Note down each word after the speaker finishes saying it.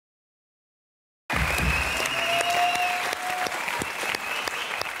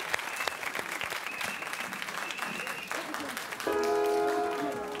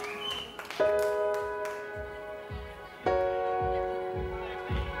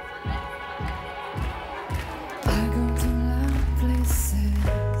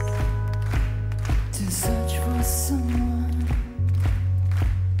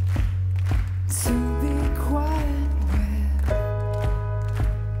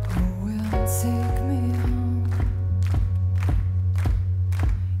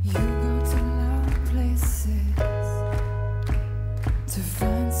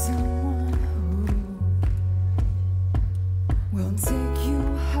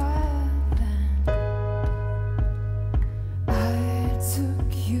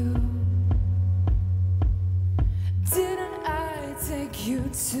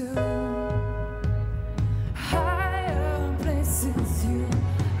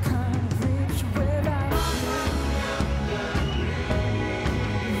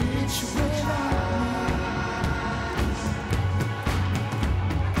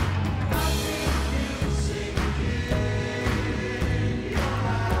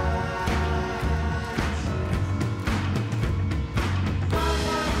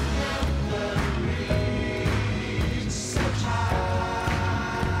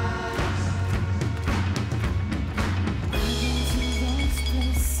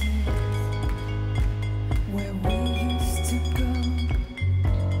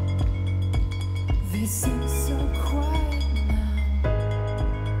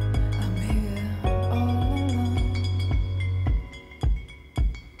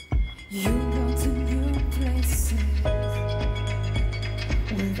You go to new places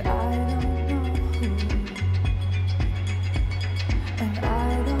with I don't know who, and I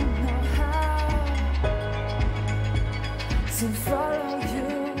don't know how to follow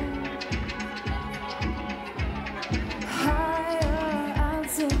you. Higher, I'll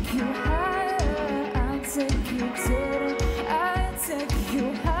take you higher, I'll take you to the, I'll take you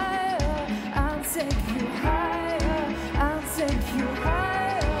higher, I'll take you higher, I'll take you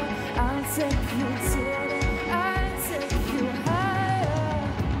higher, I'll take you to the, I'll take you higher.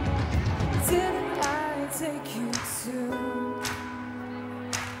 Till I take you to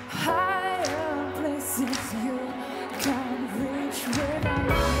higher places you can't reach without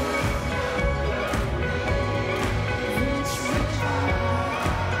me. Reach without me.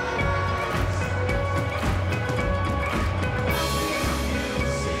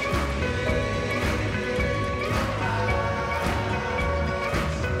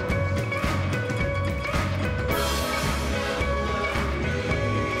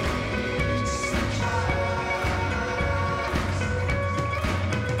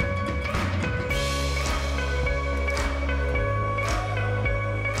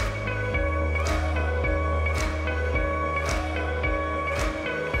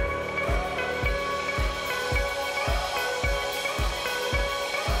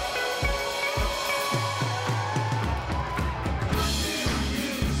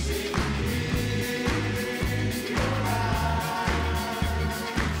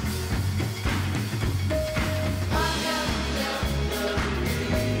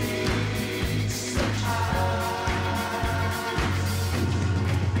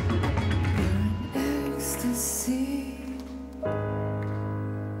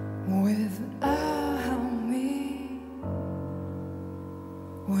 Without me,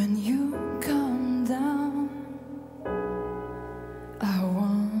 when you come down, I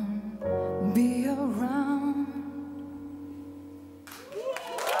won't be around.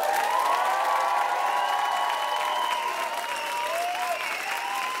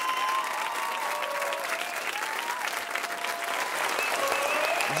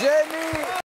 Jenny!